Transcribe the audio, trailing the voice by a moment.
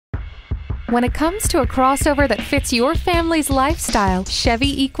When it comes to a crossover that fits your family's lifestyle,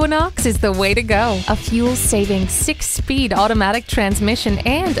 Chevy Equinox is the way to go. A fuel-saving 6-speed automatic transmission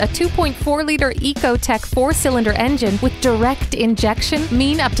and a 2.4-liter Ecotec 4-cylinder engine with direct injection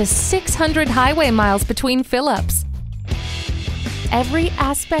mean up to 600 highway miles between fill-ups. Every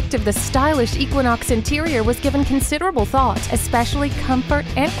aspect of the stylish Equinox interior was given considerable thought, especially comfort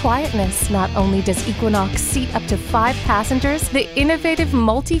and quietness. Not only does Equinox seat up to 5 passengers, the innovative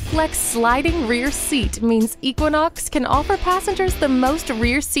multi-flex sliding rear seat means Equinox can offer passengers the most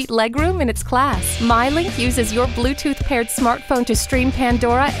rear seat legroom in its class. MyLink uses your Bluetooth-paired smartphone to stream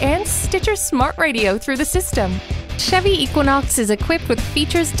Pandora and Stitcher Smart Radio through the system. Chevy Equinox is equipped with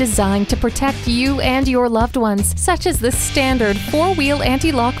features designed to protect you and your loved ones, such as the standard 4-wheel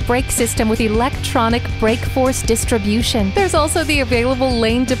anti-lock brake system with electronic brake force distribution. There's also the available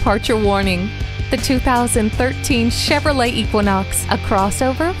lane departure warning. The 2013 Chevrolet Equinox, a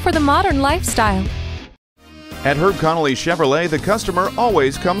crossover for the modern lifestyle. At Herb Connolly Chevrolet, the customer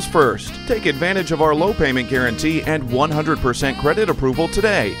always comes first. Take advantage of our low payment guarantee and 100% credit approval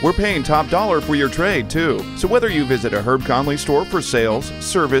today. We're paying top dollar for your trade, too. So whether you visit a Herb Connolly store for sales,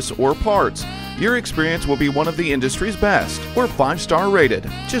 service, or parts, your experience will be one of the industry's best. We're 5-star rated.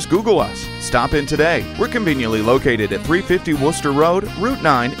 Just Google us. Stop in today. We're conveniently located at 350 Worcester Road, Route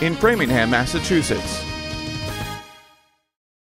 9 in Framingham, Massachusetts.